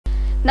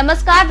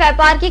नमस्कार,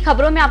 व्यापार की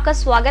खबरों में आपका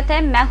स्वागत है।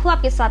 मैं हूं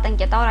आपके साथ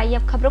अंकिता और आइए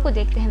अब खबरों को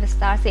देखते हैं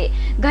विस्तार से।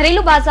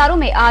 घरेलू बाजारों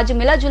में आज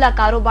मिला जुला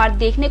कारोबार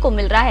देखने को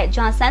मिल रहा है,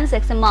 जहां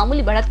सेंसेक्स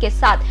मामूली बढ़त के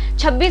साथ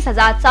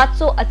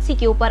 26,780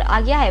 के ऊपर आ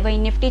गया है। वहीं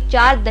निफ्टी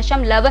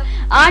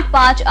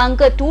 4.85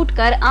 अंक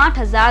टूटकर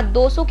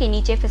 8,200 के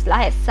नीचे फिसला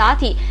है।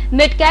 साथ ही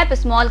mid cap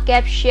small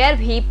cap share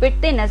भी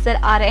पिटते नजर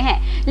आ रहे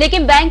हैं,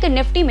 लेकिन बैंक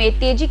निफ्टी में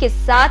तेजी के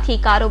साथ ही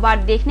कारोबार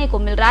देखने को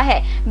मिल रहा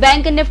है।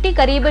 बैंक निफ्टी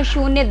करीब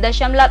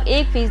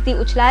 0.1%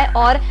 उछला है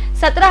और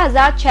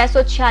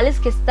 17,646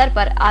 के स्तर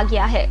पर आ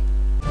गया है।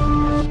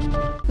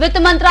 वित्त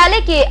मंत्रालय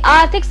के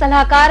आर्थिक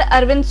सलाहकार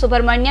अरविंद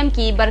सुब्रमण्यम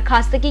की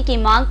बर्खास्तगी की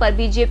मांग पर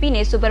बीजेपी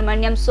ने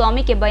सुब्रमण्यम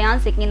स्वामी के बयान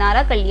से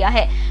किनारा कर लिया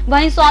है।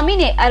 वहीं स्वामी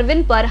ने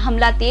अरविंद पर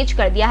हमला तेज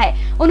कर दिया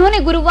है। उन्होंने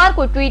गुरुवार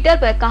को ट्विटर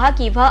पर कहा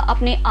कि वह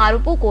अपने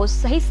आरोपों को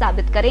सही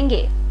साबित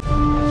करेंगे।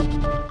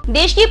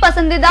 देश की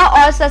पसंदीदा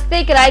और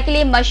सस्ते किराए के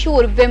लिए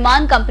मशहूर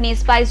विमान कंपनी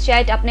स्पाइस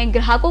जेट अपने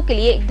ग्राहकों के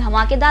लिए एक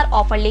धमाकेदार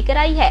ऑफर लेकर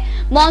आई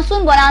है।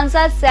 मॉनसून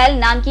बोनांसा सेल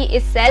नाम की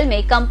इस सेल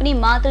में कंपनी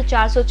मात्र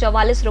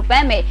 444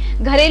 रुपए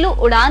में घरेलू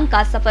उड़ान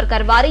का सफर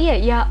करवा रही है।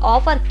 यह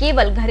ऑफर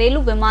केवल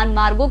घरेलू विमान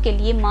मार्गों के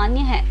लिए मान्य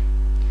है।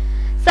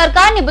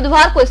 सरकार ने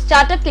बुधवार को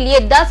स्टार्टअप के लिए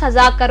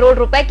 10,000 करोड़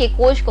रुपए के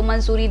कोष को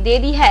मंजूरी दे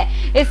दी है।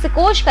 इस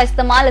कोष का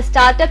इस्तेमाल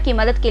स्टार्टअप की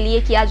मदद के लिए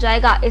किया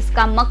जाएगा।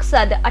 इसका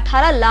मकसद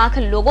 18 लाख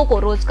लोगों को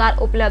रोजगार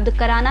उपलब्ध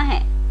कराना है।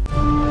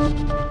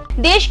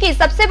 देश की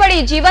सबसे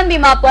बड़ी जीवन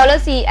बीमा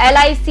पॉलिसी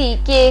LIC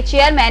के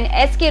चेयरमैन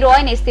SK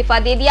रॉय ने इस्तीफा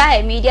दे दिया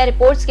है। मीडिया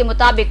रिपोर्ट्स के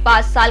मुताबिक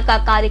 5 साल का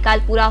कार्यकाल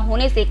पूरा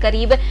होने से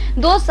करीब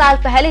 2 साल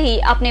पहले ही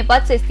अपने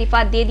पद से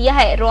इस्तीफा दे दिया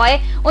है। रॉय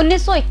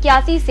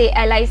 1981 से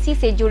LIC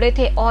से जुड़े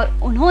थे और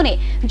उन्होंने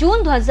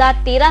जून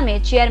 2013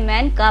 में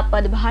चेयरमैन का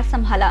पदभार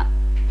संभाला।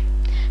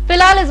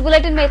 फिलहाल इस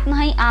बुलेटिन में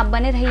इतना ही। आप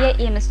बने रहिए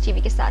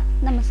EMSTV के साथ।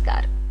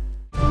 नमस्कार।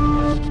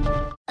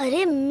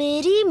 अरे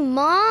मेरी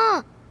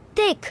माँ,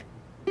 देख,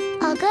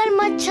 अगर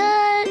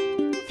मच्छर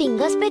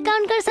फिंगर्स पे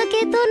काउंट कर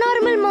सके तो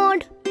नॉर्मल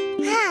मोड।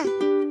 हाँ।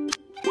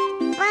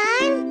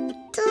 1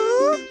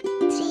 2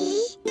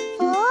 3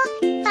 4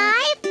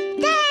 5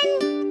 10।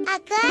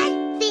 अगर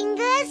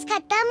फिंगर्स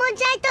खत्म हो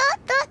जाए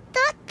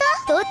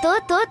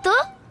तो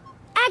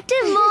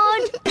एक्टिव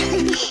मोड।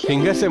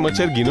 फिंगर से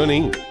मच्छर गिनो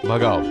नहीं,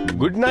 भगाओ।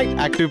 Good night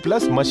active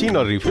plus machine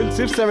और रिफिल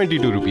सिर्फ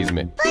 72 रुपीज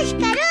में। पुश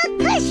करो,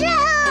 खुश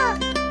रहो।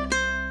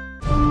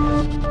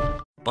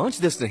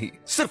 5-10 नहीं,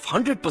 सिर्फ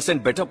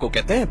 100% बेटअप को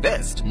कहते हैं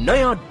बेस्ट।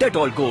 नया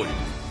डेटॉल गोल्ड,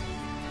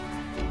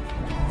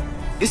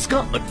 इसका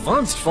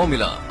एडवांस्ड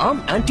फॉर्मूला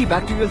आम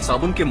एंटीबैक्टीरियल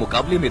साबुन के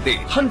मुकाबले में दे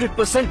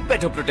 100%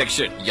 बेटर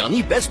प्रोटेक्शन,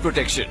 यानी बेस्ट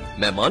प्रोटेक्शन।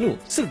 मैं मानूं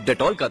सिर्फ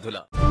डेटॉल का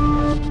धुला।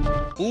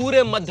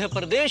 पूरे मध्य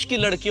प्रदेश की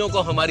लड़कियों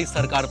को हमारी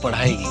सरकार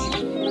पढ़ाएगी।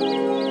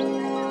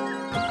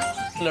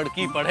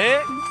 लड़की पढ़े,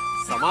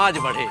 समाज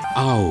बढ़े।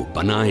 आओ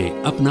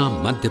बनाएं अपना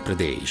मध्य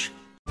प्रदेश।